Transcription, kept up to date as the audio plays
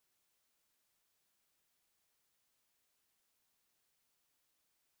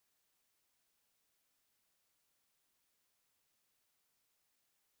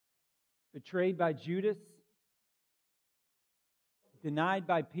betrayed by Judas, denied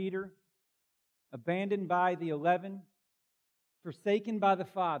by Peter, abandoned by the 11, forsaken by the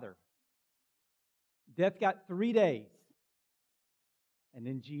Father. Death got 3 days, and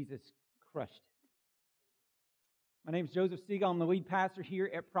then Jesus crushed it. My name is Joseph Siegel. I'm the lead pastor here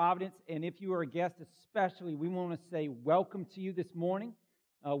at Providence, and if you are a guest especially, we want to say welcome to you this morning.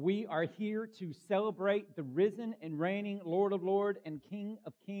 We are here to celebrate the risen and reigning Lord of Lords and King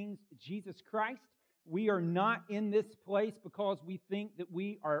of Kings, Jesus Christ. We are not in this place because we think that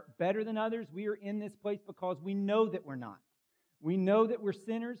we are better than others. We are in this place because we know that we're not. We know that we're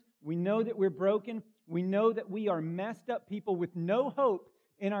sinners. We know that we're broken. We know that we are messed up people with no hope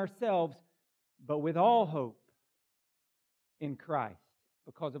in ourselves, but with all hope in Christ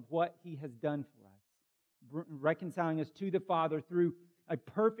because of what He has done for us, reconciling us to the Father through a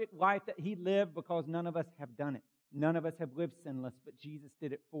perfect life that He lived, because none of us have done it. None of us have lived sinless, but Jesus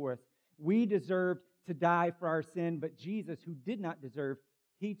did it for us. We deserved to die for our sin, but Jesus, who did not deserve,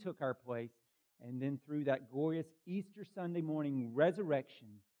 He took our place. And then through that glorious Easter Sunday morning resurrection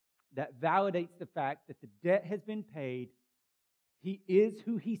that validates the fact that the debt has been paid, He is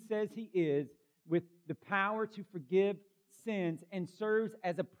who He says He is, with the power to forgive sins, and serves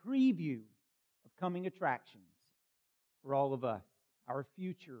as a preview of coming attractions for all of us, our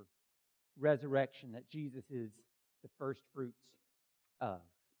future resurrection that Jesus is the first fruits of.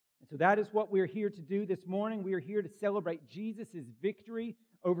 And so that is what we're here to do this morning. We are here to celebrate Jesus' victory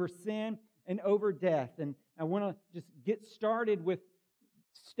over sin and over death. And I want to just get started with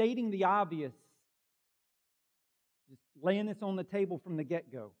stating the obvious, just laying this on the table from the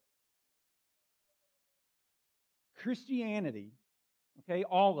get-go. Christianity, okay,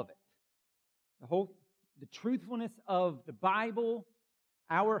 all of it, the truthfulness of the Bible,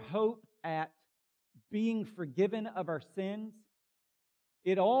 our hope at being forgiven of our sins,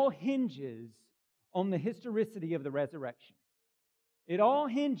 it all hinges on the historicity of the resurrection. It all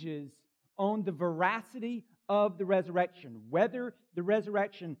hinges on the veracity of the resurrection, whether the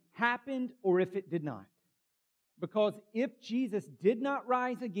resurrection happened or if it did not. Because if Jesus did not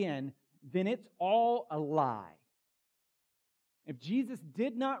rise again, then it's all a lie. If Jesus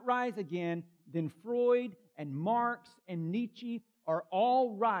did not rise again, then Freud and Marx and Nietzsche are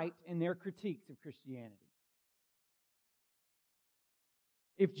all right in their critiques of Christianity.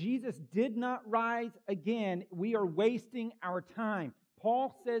 If Jesus did not rise again, we are wasting our time.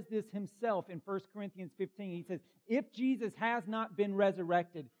 Paul says this himself in 1 Corinthians 15. He says, if Jesus has not been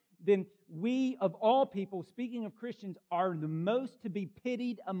resurrected, then we of all people, speaking of Christians, are the most to be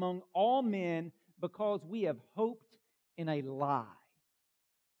pitied among all men, because we have hoped in a lie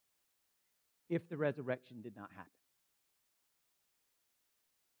if the resurrection did not happen.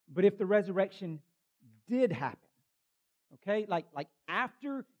 But if the resurrection did happen, okay, like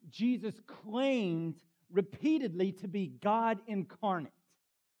after Jesus claimed repeatedly to be God incarnate,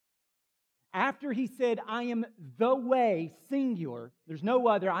 after He said, I am the way, singular, there's no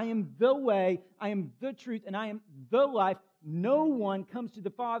other, I am the way, I am the truth, and I am the life, no one comes to the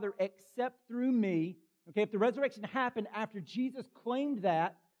Father except through me. Okay, if the resurrection happened after Jesus claimed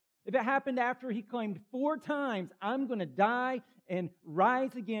that, if it happened after He claimed 4 times, I'm going to die and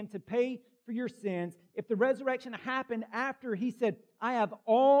rise again to pay for your sins, if the resurrection happened after He said, I have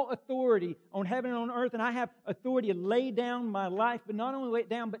all authority on heaven and on earth, and I have authority to lay down my life, but not only lay it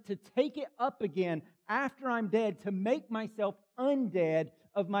down, but to take it up again after I'm dead, to make myself undead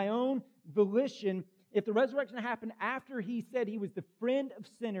of my own volition. If the resurrection happened after He said He was the friend of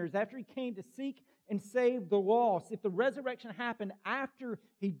sinners, after He came to seek and save the lost, if the resurrection happened after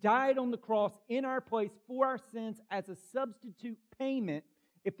He died on the cross in our place for our sins as a substitute payment,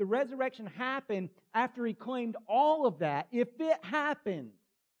 if the resurrection happened after He claimed all of that, if it happened,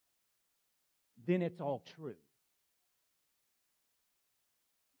 then it's all true.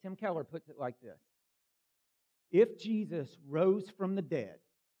 Tim Keller puts it like this: if Jesus rose from the dead,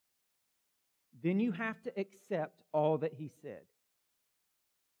 then you have to accept all that He said.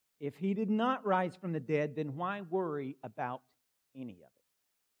 If He did not rise from the dead, then why worry about any of it?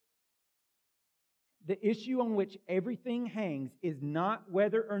 The issue on which everything hangs is not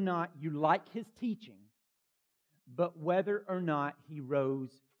whether or not you like His teaching, but whether or not He rose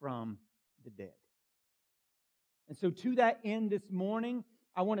from the dead. And so to that end this morning,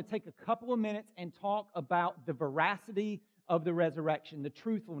 I want to take a couple of minutes and talk about the veracity of the resurrection, the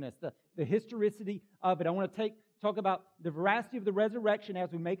truthfulness, the historicity of it. I want to talk about the veracity of the resurrection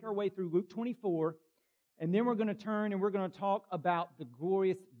as we make our way through Luke 24, and then we're going to turn and we're going to talk about the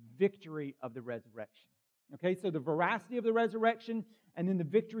glorious victory of the resurrection. Okay, so the veracity of the resurrection and then the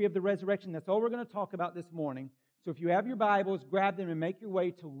victory of the resurrection. That's all we're going to talk about this morning. So if you have your Bibles, grab them and make your way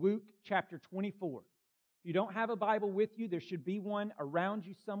to Luke chapter 24. If you don't have a Bible with you, there should be one around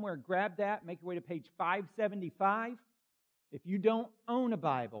you somewhere. Grab that, make your way to page 575. If you don't own a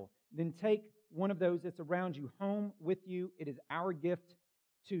Bible, then take one of those that's around you home with you. It is our gift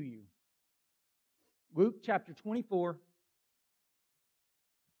to you. Luke chapter 24,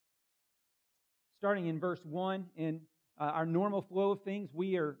 starting in verse 1. In our normal flow of things,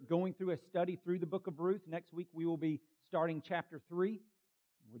 we are going through a study through the book of Ruth. Next week we will be starting chapter 3.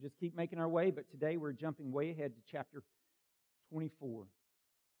 We'll just keep making our way, but today we're jumping way ahead to chapter 24.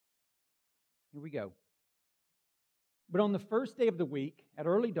 Here we go. But on the first day of the week, at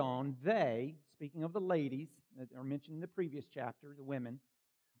early dawn, they, speaking of the ladies that are mentioned in the previous chapter, the women,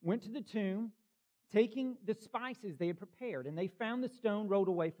 went to the tomb, taking the spices they had prepared, and they found the stone rolled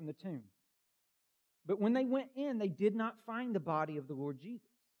away from the tomb. But when they went in, they did not find the body of the Lord Jesus.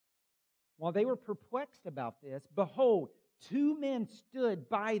 While they were perplexed about this, behold, 2 men stood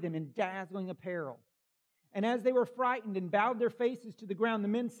by them in dazzling apparel. And as they were frightened and bowed their faces to the ground, the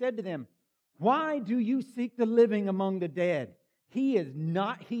men said to them, "Why do you seek the living among the dead? He is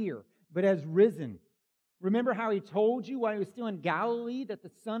not here, but has risen. Remember how he told you while he was still in Galilee that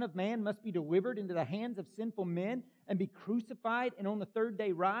the Son of Man must be delivered into the hands of sinful men and be crucified and on the 3rd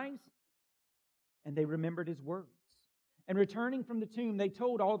day rise?" And they remembered his words. And returning from the tomb, they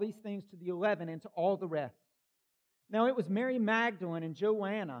told all these things to the 11 and to all the rest. Now it was Mary Magdalene and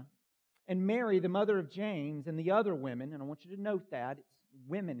Joanna and Mary, the mother of James, and the other women, and I want you to note that. It's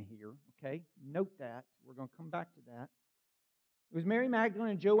women here, okay? Note that. We're going to come back to that. It was Mary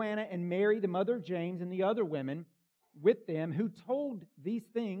Magdalene and Joanna and Mary, the mother of James, and the other women with them who told these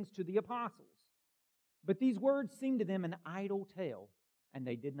things to the apostles. But these words seemed to them an idle tale, and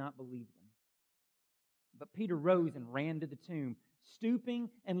they did not believe them. But Peter rose and ran to the tomb.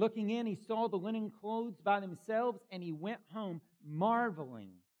 Stooping and looking in, he saw the linen clothes by themselves, and he went home marveling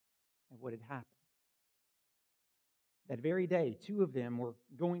at what had happened. That very day, 2 of them were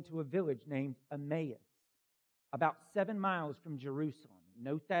going to a village named Emmaus, about 7 miles from Jerusalem.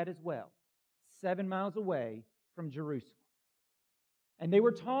 Note that as well. 7 miles away from Jerusalem. And they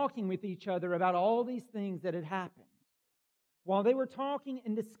were talking with each other about all these things that had happened. While they were talking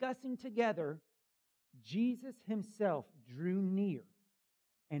and discussing together, Jesus himself drew near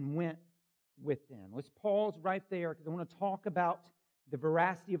and went with them. Let's pause right there because I want to talk about the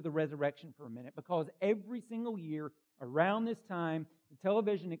veracity of the resurrection for a minute, because every single year around this time, the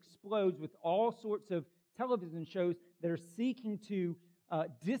television explodes with all sorts of television shows that are seeking to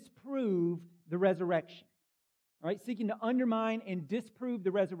disprove the resurrection. All right, seeking to undermine and disprove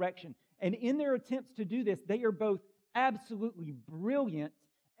the resurrection. And in their attempts to do this, they are both absolutely brilliant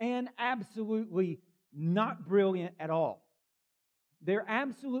and absolutely not brilliant at all. They're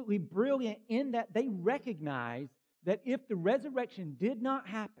absolutely brilliant in that they recognize that if the resurrection did not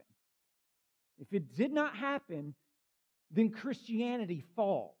happen, then Christianity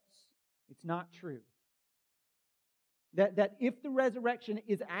falls. It's not true. That if the resurrection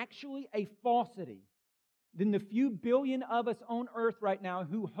is actually a falsity, then the few billion of us on earth right now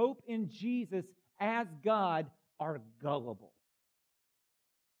who hope in Jesus as God are gullible.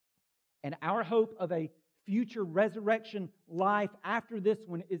 And our hope of a future resurrection life after this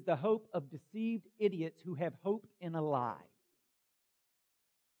one is the hope of deceived idiots who have hoped in a lie.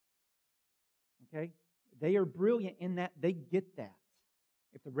 Okay? They are brilliant in that they get that.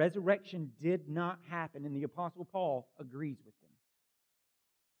 If the resurrection did not happen, and the Apostle Paul agrees with them.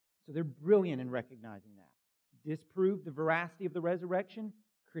 So they're brilliant in recognizing that. Disprove the veracity of the resurrection,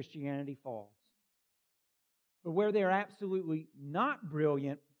 Christianity falls. But where they're absolutely not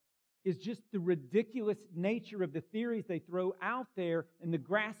brilliant is just the ridiculous nature of the theories they throw out there and the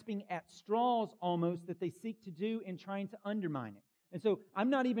grasping at straws almost that they seek to do in trying to undermine it. And so I'm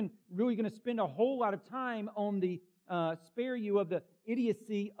not even really going to spend a whole lot of time on the spare you of the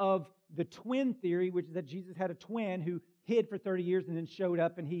idiocy of the twin theory, which is that Jesus had a twin who hid for 30 years and then showed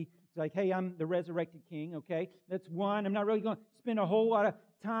up and he's like, hey, I'm the resurrected king, okay? That's one. I'm not really going to spend a whole lot of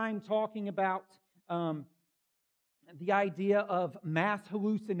time talking about the idea of mass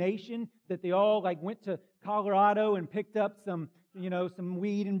hallucination, that they all went to Colorado and picked up some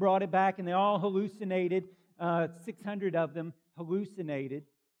weed and brought it back and they all hallucinated. 600 of them hallucinated.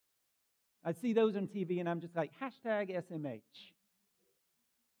 I see those on TV and I'm just like, #SMH.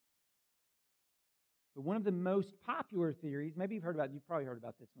 But one of the most popular theories, maybe you've probably heard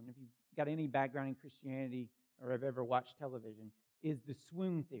about this one, if you've got any background in Christianity or have ever watched television, is the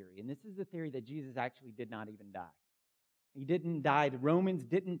swoon theory. And this is the theory that Jesus actually did not even die. He didn't die. The Romans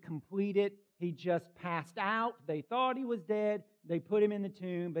didn't complete it. He just passed out. They thought he was dead. They put him in the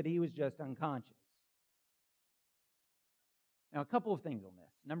tomb, but he was just unconscious. Now, a couple of things on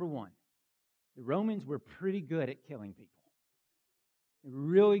this. Number one, the Romans were pretty good at killing people. They were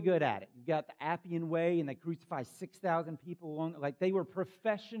really good at it. You've got the Appian Way, and they crucified 6,000 people along. Like, they were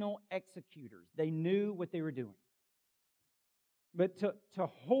professional executors. They knew what they were doing. But to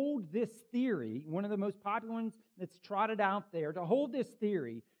hold this theory, one of the most popular ones that's trotted out there, to hold this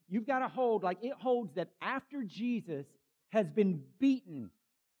theory, you've got to hold, like it holds that after Jesus has been beaten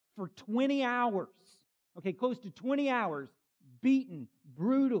for 20 hours, okay, close to 20 hours, beaten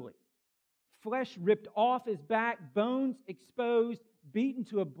brutally, flesh ripped off his back, bones exposed, beaten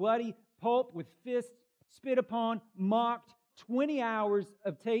to a bloody pulp with fists, spit upon, mocked, 20 hours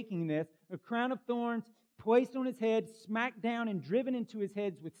of taking this, a crown of thorns placed on his head, smacked down and driven into his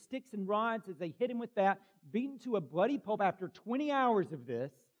heads with sticks and rods as they hit him with that, beaten to a bloody pulp after 20 hours of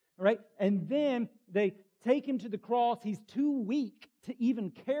this, all right? And then they take him to the cross. He's too weak to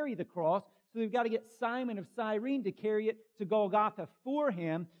even carry the cross, so they've got to get Simon of Cyrene to carry it to Golgotha for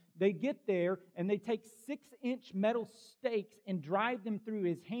him. They get there, and they take 6-inch metal stakes and drive them through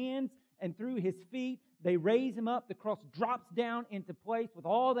his hands and through his feet. They raise him up. The cross drops down into place with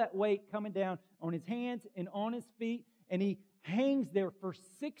all that weight coming down on his hands and on his feet. And he hangs there for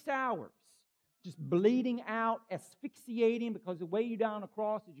 6 hours, just bleeding out, asphyxiating, because the way you die on a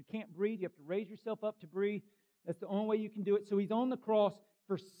cross is you can't breathe. You have to raise yourself up to breathe. That's the only way you can do it. So he's on the cross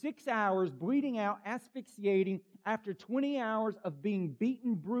for 6 hours, bleeding out, asphyxiating. After 20 hours of being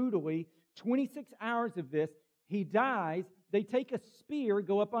beaten brutally, 26 hours of this, he dies. They take a spear,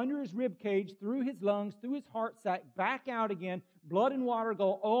 go up under his rib cage, through his lungs, through his heart sac, back out again. Blood and water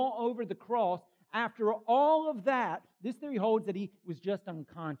go all over the cross. After all of that, this theory holds that he was just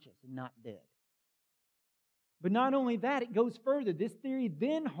unconscious and not dead. But not only that, it goes further. This theory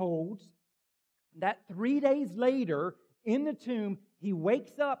then holds that 3 days later, in the tomb, he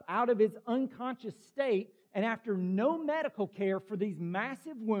wakes up out of his unconscious state, and after no medical care for these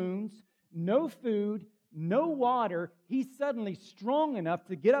massive wounds, no food, no water, he's suddenly strong enough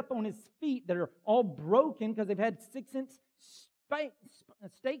to get up on his feet that are all broken because they've had 6-inch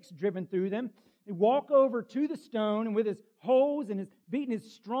stakes driven through them. They walk over to the stone, and with his holes and his beating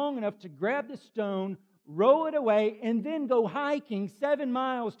is strong enough to grab the stone, roll it away, and then go hiking 7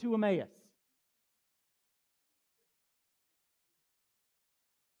 miles to Emmaus.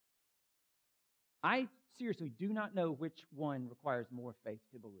 I seriously do not know which one requires more faith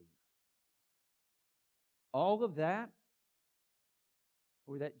to believe. All of that,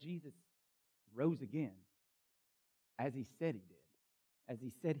 or that Jesus rose again, as he said he did, as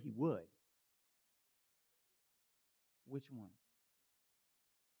he said he would. Which one?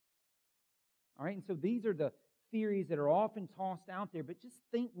 All right, and so these are the theories that are often tossed out there, but just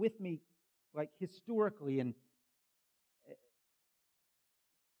think with me, like historically, and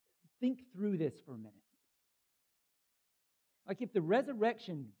think through this for a minute. Like, if the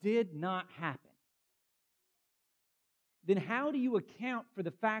resurrection did not happen, then how do you account for the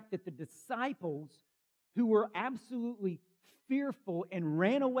fact that the disciples who were absolutely fearful and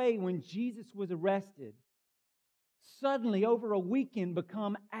ran away when Jesus was arrested suddenly over a weekend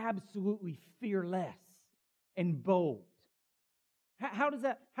become absolutely fearless and bold? How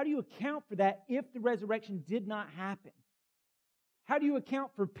do you account for that if the resurrection did not happen? How do you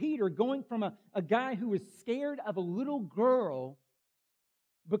account for Peter going from a guy who was scared of a little girl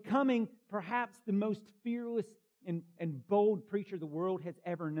becoming perhaps the most fearless and bold preacher the world has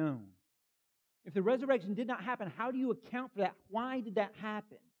ever known? If the resurrection did not happen, how do you account for that? Why did that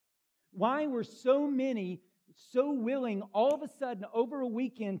happen? Why were so many so willing all of a sudden over a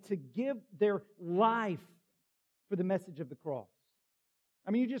weekend to give their life for the message of the cross?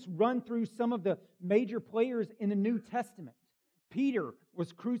 I mean, you just run through some of the major players in the New Testament. Peter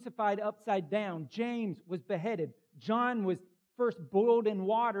was crucified upside down. James was beheaded. John was first boiled in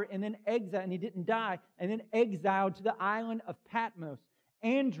water and then exiled, and he didn't die, and then exiled to the island of Patmos.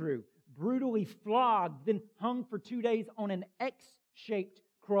 Andrew, brutally flogged, then hung for 2 days on an X-shaped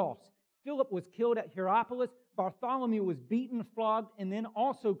cross. Philip was killed at Hierapolis. Bartholomew was beaten, flogged, and then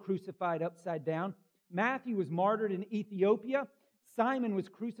also crucified upside down. Matthew was martyred in Ethiopia. Simon was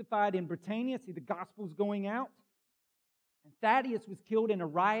crucified in Britannia. See the Gospels going out. Thaddeus was killed in a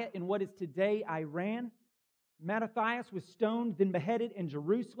riot in what is today Iran. Mattathias was stoned, then beheaded in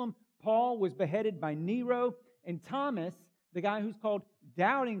Jerusalem. Paul was beheaded by Nero. And Thomas, the guy who's called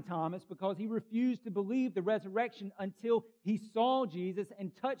Doubting Thomas, because he refused to believe the resurrection until he saw Jesus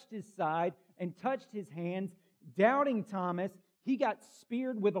and touched his side and touched his hands. Doubting Thomas, he got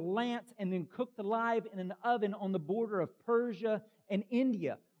speared with a lance and then cooked alive in an oven on the border of Persia and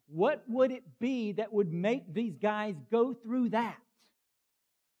India. What would it be that would make these guys go through that?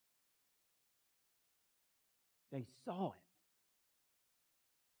 They saw it.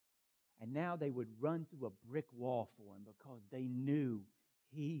 And now they would run through a brick wall for him because they knew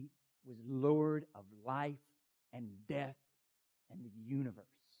he was Lord of life and death and the universe.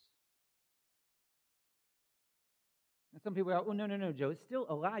 And some people are, well, no, Joe, it's still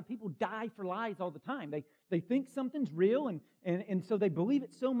a lie. People die for lies all the time. They think something's real, and so they believe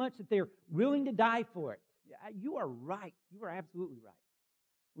it so much that they're willing to die for it. You are right. You are absolutely right.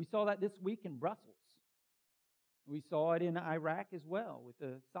 We saw that this week in Brussels. We saw it in Iraq as well with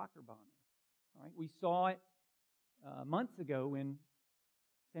the soccer bombing. All right? We saw it months ago in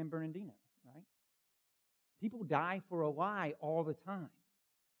San Bernardino. Right? People die for a lie all the time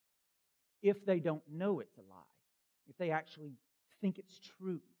if they don't know it's a lie, if they actually think it's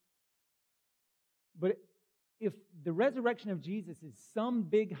true. But if the resurrection of Jesus is some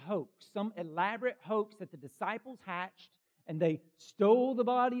big hoax, some elaborate hoax that the disciples hatched, and they stole the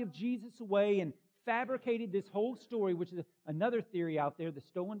body of Jesus away and fabricated this whole story, which is another theory out there, the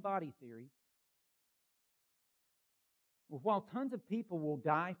stolen body theory. Well, while tons of people will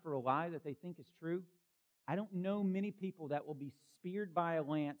die for a lie that they think is true, I don't know many people that will be speared by a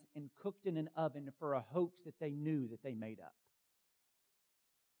lance and cooked in an oven for a hoax that they knew that they made up.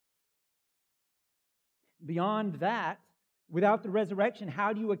 Beyond that, without the resurrection,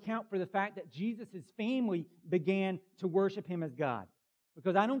 how do you account for the fact that Jesus' family began to worship Him as God?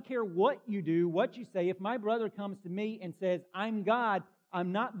 Because I don't care what you do, what you say. If my brother comes to me and says, I'm God,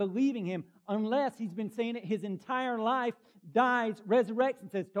 I'm not believing him unless he's been saying it his entire life, dies, resurrects, and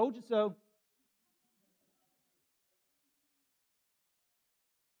says, told you so.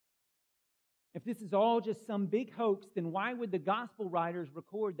 If this is all just some big hoax, then why would the gospel writers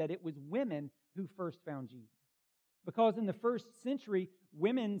record that it was women who first found Jesus? Because in the first century,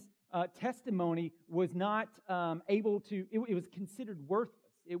 women's testimony was not able to, it was considered worthless.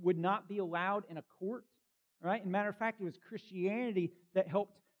 It would not be allowed in a court. Right? As a matter of fact, it was Christianity that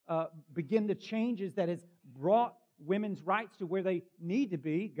helped begin the changes that has brought women's rights to where they need to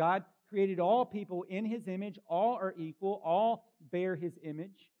be. God created all people in His image. All are equal. All bear His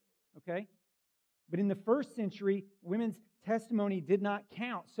image. Okay? But in the first century, women's testimony did not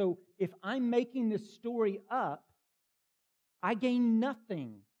count. So if I'm making this story up, I gain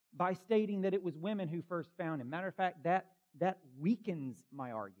nothing by stating that it was women who first found Him. Matter of fact, that weakens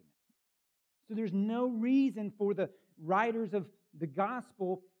my argument. So there's no reason for the writers of the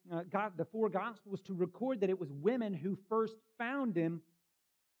gospel, the four gospels, to record that it was women who first found Him,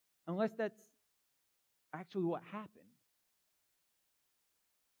 unless that's actually what happened.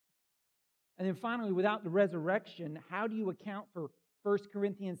 And then finally, without the resurrection, how do you account for 1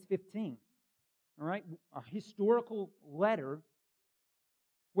 Corinthians 15? All right, a historical letter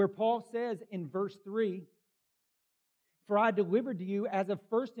where Paul says in verse 3, for I delivered to you as of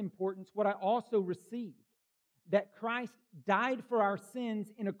first importance what I also received, that Christ died for our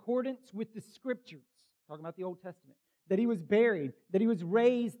sins in accordance with the Scriptures, talking about the Old Testament, that He was buried, that He was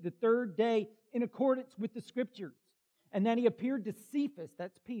raised the third day in accordance with the Scriptures, and that He appeared to Cephas,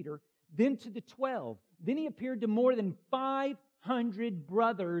 that's Peter, then to the 12. Then He appeared to more than 500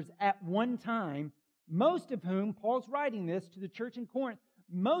 brothers at one time, most of whom, Paul's writing this to the church in Corinth,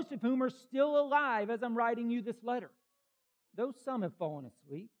 most of whom are still alive as I'm writing you this letter. Though some have fallen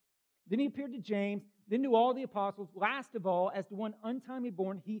asleep. Then He appeared to James, then to all the apostles. Last of all, as to one untimely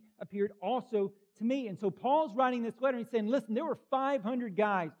born, He appeared also to me. And so Paul's writing this letter and he's saying, listen, there were 500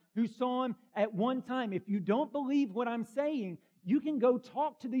 guys who saw Him at one time. If you don't believe what I'm saying, you can go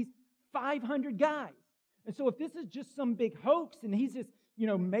talk to these 500 guys. And so if this is just some big hoax and he's just,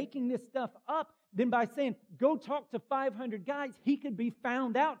 making this stuff up, then by saying, go talk to 500 guys, he could be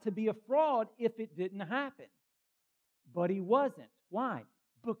found out to be a fraud if it didn't happen. But he wasn't. Why?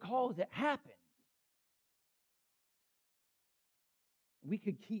 Because it happened. We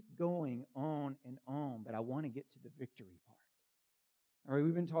could keep going on and on, but I want to get to the victory part. All right,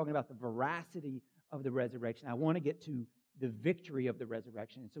 we've been talking about the veracity of the resurrection. I want to get to the victory of the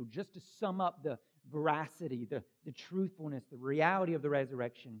resurrection. And so just to sum up the veracity, the truthfulness, the reality of the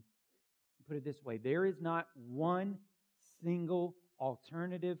resurrection, put it this way, there is not one single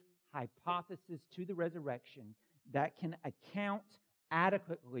alternative hypothesis to the resurrection that can account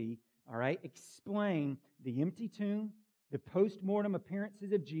adequately, all right, explain the empty tomb, the post-mortem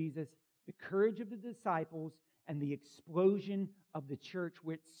appearances of Jesus, the courage of the disciples, and the explosion of the church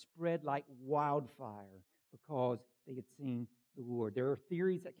which spread like wildfire because they had seen the Lord. There are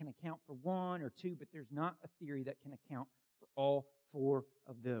theories that can account for one or two, but there's not a theory that can account for all four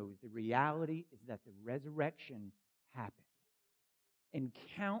of those. The reality is that the resurrection happened. And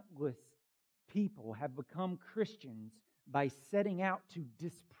countless people have become Christians by setting out to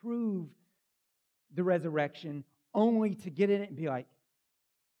disprove the resurrection only to get in it and be like,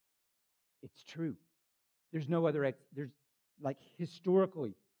 It's true. There's no other, there's like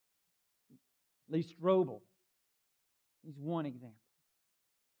historically, Lee Strobel, he's one example.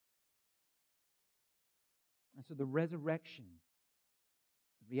 And so the resurrection,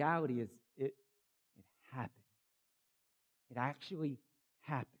 the reality is it happened. It actually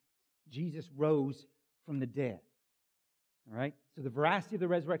happened. Jesus rose from the dead. All right? So the veracity of the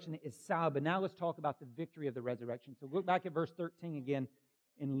resurrection is solid. But now let's talk about the victory of the resurrection. So look back at verse 13 again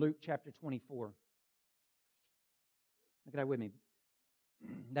in Luke chapter 24. Look at that with me.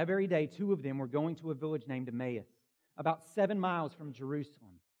 That very day, two of them were going to a village named Emmaus, about 7 miles from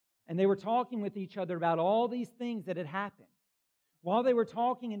Jerusalem. And they were talking with each other about all these things that had happened. While they were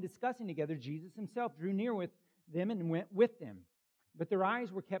talking and discussing together, Jesus himself drew near with them and went with them. But their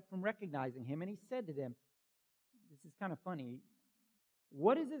eyes were kept from recognizing him, and he said to them, this is kind of funny,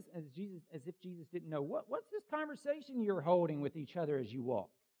 what is this, as if Jesus didn't know, what's this conversation you're holding with each other as you walk?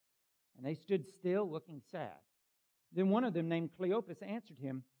 And they stood still, looking sad. Then one of them, named Cleopas, answered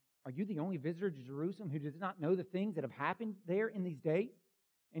him, are you the only visitor to Jerusalem who does not know the things that have happened there in these days?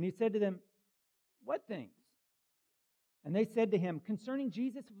 And he said to them, what things? And they said to him, concerning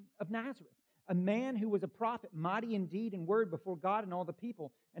Jesus of Nazareth, a man who was a prophet, mighty in deed and word before God and all the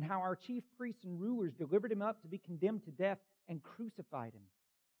people, and how our chief priests and rulers delivered him up to be condemned to death and crucified him.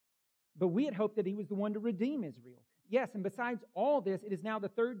 But we had hoped that he was the one to redeem Israel. Yes, and besides all this, it is now the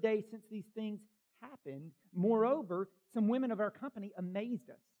third day since these things happened. Moreover, some women of our company amazed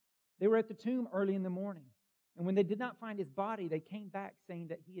us. They were at the tomb early in the morning, and when they did not find his body, they came back saying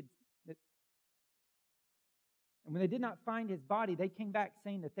that And when they did not find his body, they came back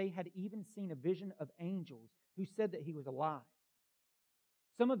saying that they had even seen a vision of angels who said that he was alive.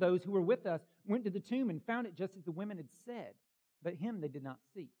 Some of those who were with us went to the tomb and found it just as the women had said, but him they did not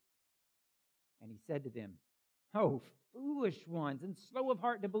see. And he said to them, oh, foolish ones, and slow of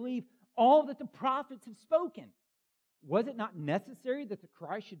heart to believe all that the prophets have spoken. Was it not necessary that the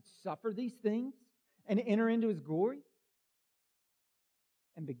Christ should suffer these things and enter into his glory?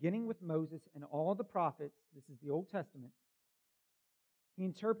 And beginning with Moses and all the prophets, this is the Old Testament, he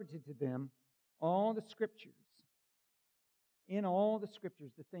interpreted to them all the Scriptures, in all the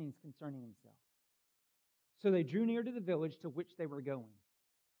Scriptures, the things concerning himself. So they drew near to the village to which they were going.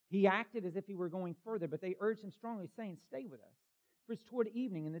 He acted as if he were going further, but they urged him strongly, saying, stay with us, for it's toward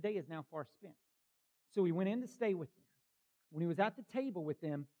evening, and the day is now far spent. So he went in to stay with them. When he was at the table with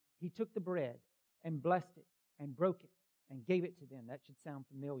them, he took the bread and blessed it and broke it and gave it to them. That should sound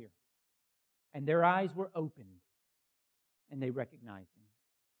familiar. And their eyes were opened, and they recognized him.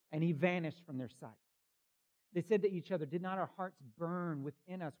 And he vanished from their sight. They said to each other, did not our hearts burn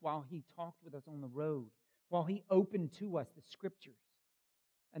within us while he talked with us on the road, while he opened to us the Scriptures?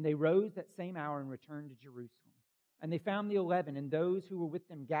 And they rose that same hour and returned to Jerusalem. And they found the 11 and those who were with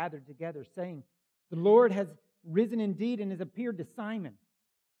them gathered together, saying, the Lord has risen indeed and has appeared to Simon.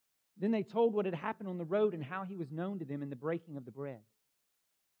 Then they told what had happened on the road and how he was known to them in the breaking of the bread.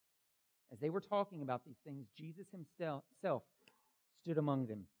 As they were talking about these things, Jesus himself stood among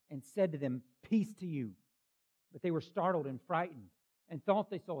them and said to them, peace to you. But they were startled and frightened and thought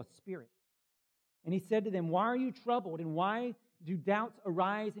they saw a spirit. And he said to them, why are you troubled and why do doubts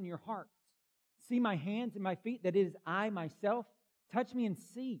arise in your hearts? See my hands and my feet, that it is I myself. Touch me and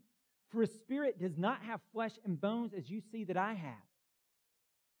see. For a spirit does not have flesh and bones as you see that I have.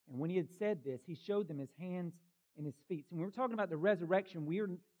 And when he had said this, he showed them his hands and his feet. So when we're talking about the resurrection, we are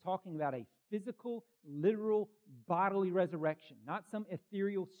talking about a physical, literal, bodily resurrection, not some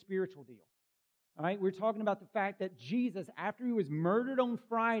ethereal, spiritual deal. All right, we're talking about the fact that Jesus, after he was murdered on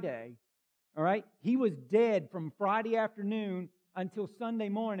Friday, all right, he was dead from Friday afternoon until Sunday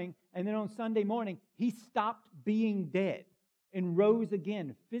morning, and then on Sunday morning, he stopped being dead and rose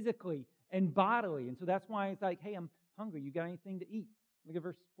again physically and bodily. And so that's why it's like, hey, I'm hungry. You got anything to eat? Look at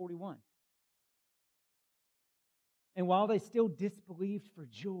verse 41. And while they still disbelieved for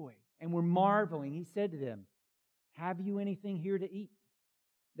joy and were marveling, he said to them, have you anything here to eat?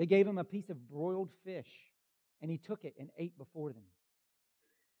 They gave him a piece of broiled fish, and he took it and ate before them.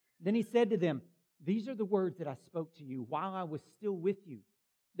 Then he said to them, these are the words that I spoke to you while I was still with you,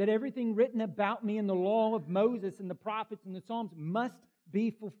 that everything written about me in the law of Moses and the prophets and the Psalms must be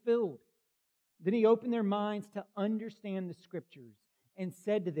fulfilled. Then he opened their minds to understand the Scriptures and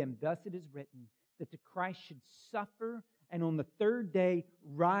said to them, thus it is written, that the Christ should suffer and on the third day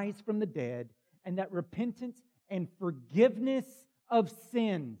rise from the dead, and that repentance and forgiveness of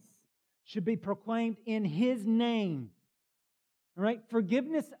sins should be proclaimed in his name. All right?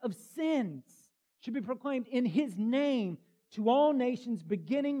 Forgiveness of sins should be proclaimed in his name to all nations,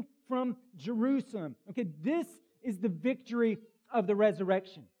 beginning from Jerusalem. Okay, this is the victory of the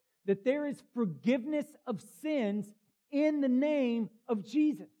resurrection. that there is forgiveness of sins in the name of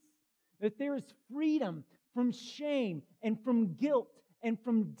Jesus. That there is freedom from shame and from guilt and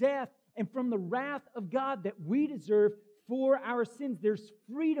from death and from the wrath of God that we deserve for our sins. There's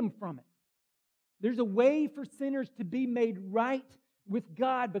freedom from it. There's a way for sinners to be made right with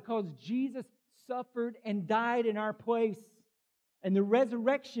God because Jesus suffered and died in our place. And the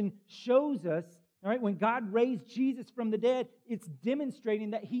resurrection shows us, all right, when God raised Jesus from the dead, it's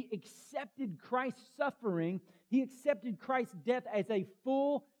demonstrating that He accepted Christ's suffering. He accepted Christ's death as a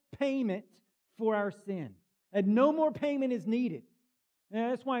full payment for our sin. And no more payment is needed.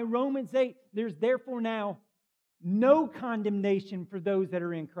 And that's why in Romans 8, there's therefore now no condemnation for those that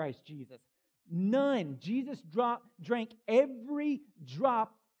are in Christ Jesus. None. Jesus drank every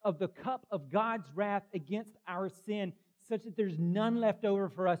drop of the cup of God's wrath against our sin, such that there's none left over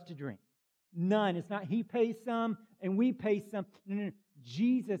for us to drink. None. It's not He pays some and we pay some. No.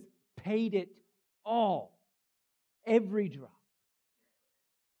 Jesus paid it all. Every drop.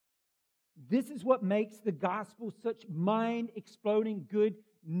 This is what makes the gospel such mind-exploding good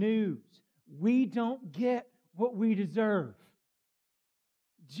news. We don't get what we deserve.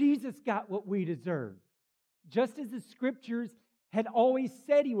 Jesus got what we deserve. Just as the Scriptures had always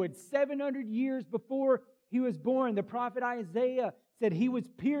said He would. 700 years before He was born, the prophet Isaiah said He was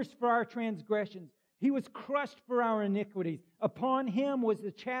pierced for our transgressions. He was crushed for our iniquities. Upon Him was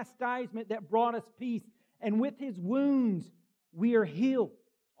the chastisement that brought us peace. And with His wounds we are healed.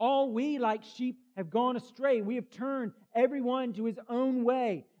 All we like sheep have gone astray. We have turned everyone to his own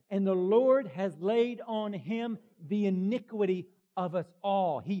way. And the Lord has laid on Him the iniquity of us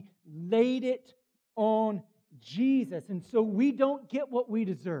all. He laid it on Jesus. And so we don't get what we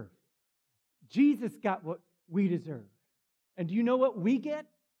deserve. Jesus got what we deserve. And do you know what we get?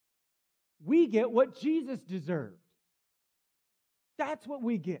 We get what Jesus deserved. That's what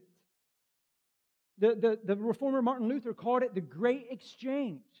we get. The reformer Martin Luther called it the great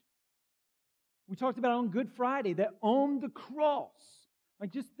exchange. We talked about on Good Friday that on the cross,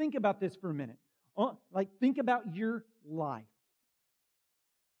 like just think about this for a minute. Think about your life.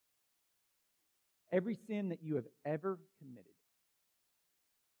 Every sin that you have ever committed.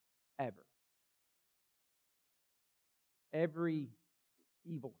 Ever. Every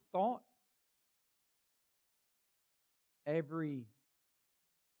evil thought. Every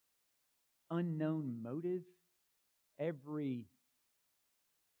unknown motive. Every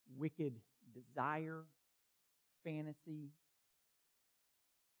wicked desire, fantasy,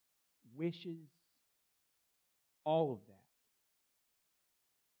 wishes, all of that.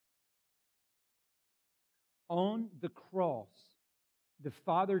 On the cross, the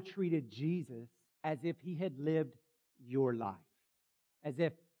Father treated Jesus as if He had lived your life, as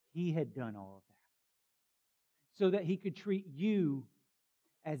if He had done all of that, so that He could treat you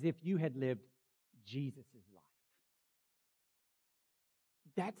as if you had lived Jesus' life.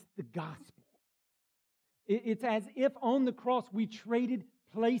 That's the gospel. It's as if on the cross we traded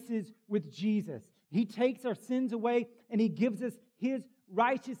places with Jesus. He takes our sins away and He gives us His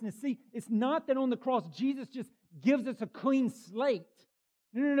righteousness. See, it's not that on the cross Jesus just gives us a clean slate.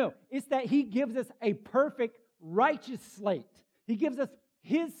 No. It's that He gives us a perfect, righteous slate. He gives us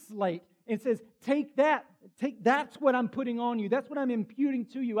His slate and says, that's what I'm putting on you. That's what I'm imputing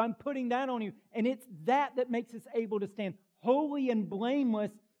to you. I'm putting that on you. And it's that makes us able to stand holy and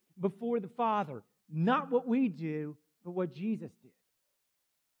blameless before the Father. Not what we do, but what Jesus did.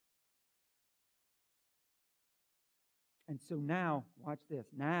 And so now, watch this.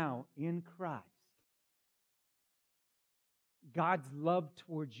 Now, in Christ, God's love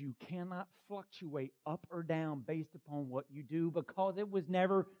towards you cannot fluctuate up or down based upon what you do, because it was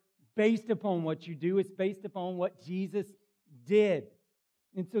never based upon what you do. It's based upon what Jesus did.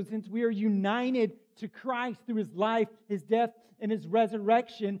 And so since we are united to Christ through His life, His death, and His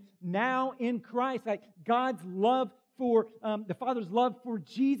resurrection, now in Christ, like God's love for, the Father's love for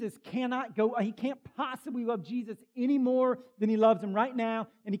Jesus cannot go, He can't possibly love Jesus any more than He loves Him right now,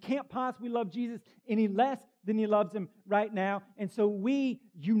 and He can't possibly love Jesus any less than He loves Him right now. And so we,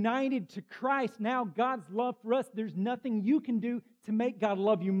 united to Christ, now God's love for us, there's nothing you can do to make God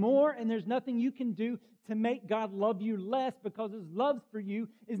love you more, and there's nothing you can do to make God love you less, because His love for you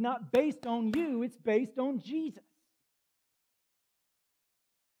is not based on you, it's based on Jesus.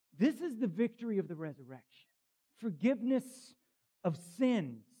 This is the victory of the resurrection. Forgiveness of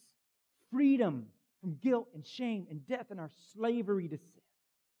sins, freedom from guilt and shame and death and our slavery to sin.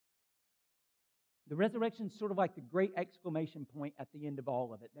 The resurrection is sort of like the great exclamation point at the end of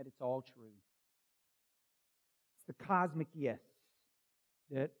all of it, that it's all true. It's the cosmic yes,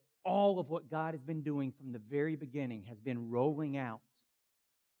 that all of what God has been doing from the very beginning has been rolling out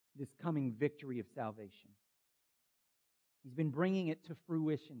this coming victory of salvation. He's been bringing it to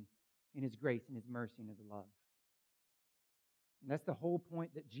fruition in His grace and His mercy and His love. And that's the whole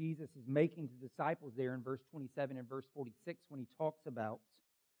point that Jesus is making to the disciples there in verse 27 and verse 46 when He talks about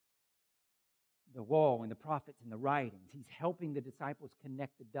the law and the prophets and the writings. He's helping the disciples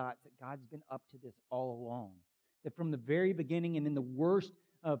connect the dots that God's been up to this all along. That from the very beginning and in the worst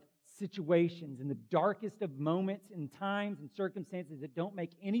of situations, in the darkest of moments and times and circumstances that don't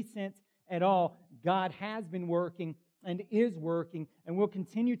make any sense at all, God has been working and is working and will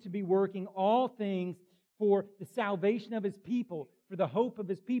continue to be working all things for the salvation of His people, for the hope of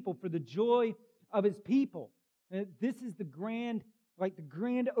His people, for the joy of His people. This is the grand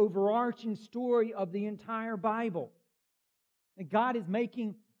overarching story of the entire Bible. And God is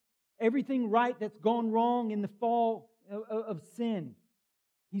making everything right that's gone wrong in the fall of sin.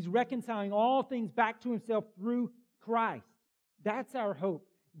 He's reconciling all things back to Himself through Christ. That's our hope.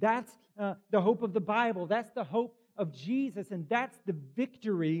 That's the hope of the Bible. That's the hope of Jesus. And that's the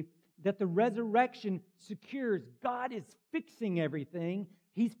victory that the resurrection secures. God is fixing everything.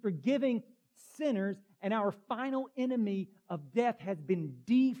 He's forgiving sinners, and our final enemy of death has been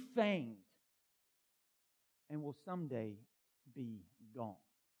defanged and will someday be gone.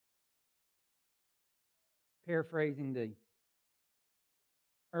 Paraphrasing the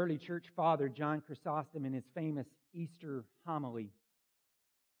early church father John Chrysostom in his famous Easter homily,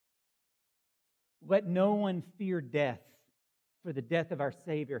 "Let no one fear death, for the death of our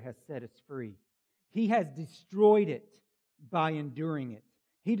Savior has set us free. He has destroyed it by enduring it.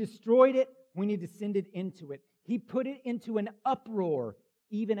 He destroyed it when He descended into it. He put it into an uproar,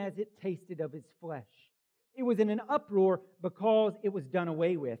 even as it tasted of His flesh. It was in an uproar because it was done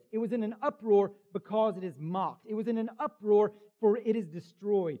away with. It was in an uproar because it is mocked. It was in an uproar for it is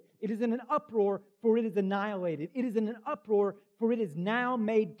destroyed. It is in an uproar for it is annihilated. It is in an uproar for it is now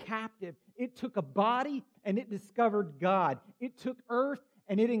made captive. It took a body and it discovered God. It took earth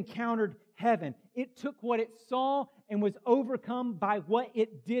and it encountered heaven. It took what it saw and was overcome by what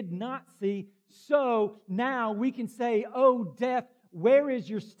it did not see. So now we can say, oh, death, where is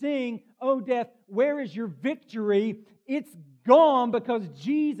your sting? Oh, death, where is your victory? It's gone because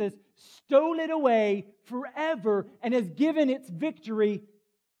Jesus stole it away forever and has given its victory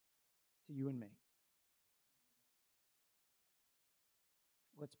to you and me."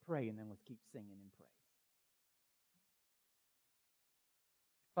 Let's pray and then let's keep singing in praise.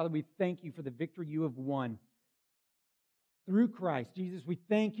 Father, we thank You for the victory You have won through Christ. Jesus, we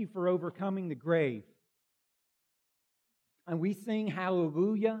thank You for overcoming the grave. And we sing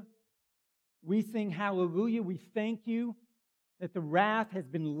hallelujah. We sing hallelujah. We thank You that the wrath has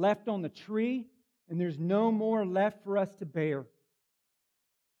been left on the tree and there's no more left for us to bear.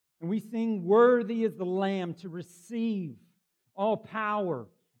 And we sing, worthy is the Lamb to receive all power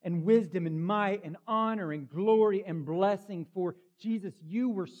and wisdom and might and honor and glory and blessing. For Jesus, You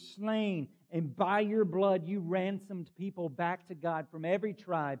were slain, and by Your blood You ransomed people back to God from every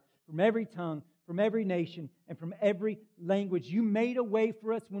tribe, from every tongue, from every nation, and from every language. You made a way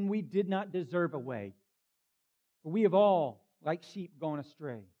for us when we did not deserve a way. For we have all, like sheep, gone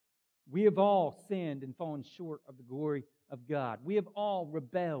astray. We have all sinned and fallen short of the glory of God. We have all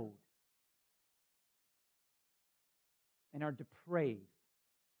rebelled and are depraved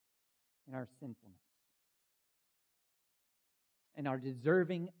in our sinfulness and are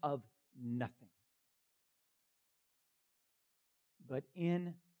deserving of nothing. But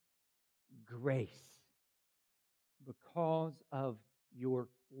in grace, because of Your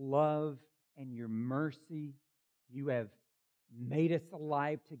love and Your mercy, You have made us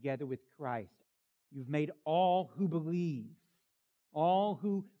alive together with Christ. You've made all who believe, all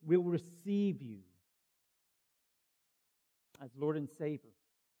who will receive You as Lord and Savior.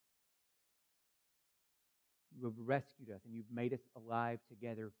 You have rescued us and You've made us alive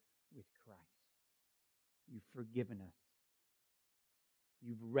together with Christ. You've forgiven us.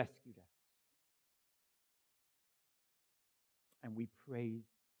 You've rescued us. And we praise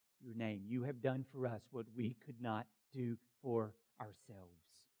Your name. You have done for us what we could not do for ourselves.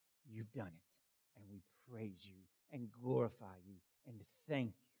 You've done it. And we praise You and glorify You and thank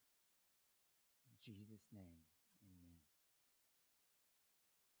You. In Jesus' name.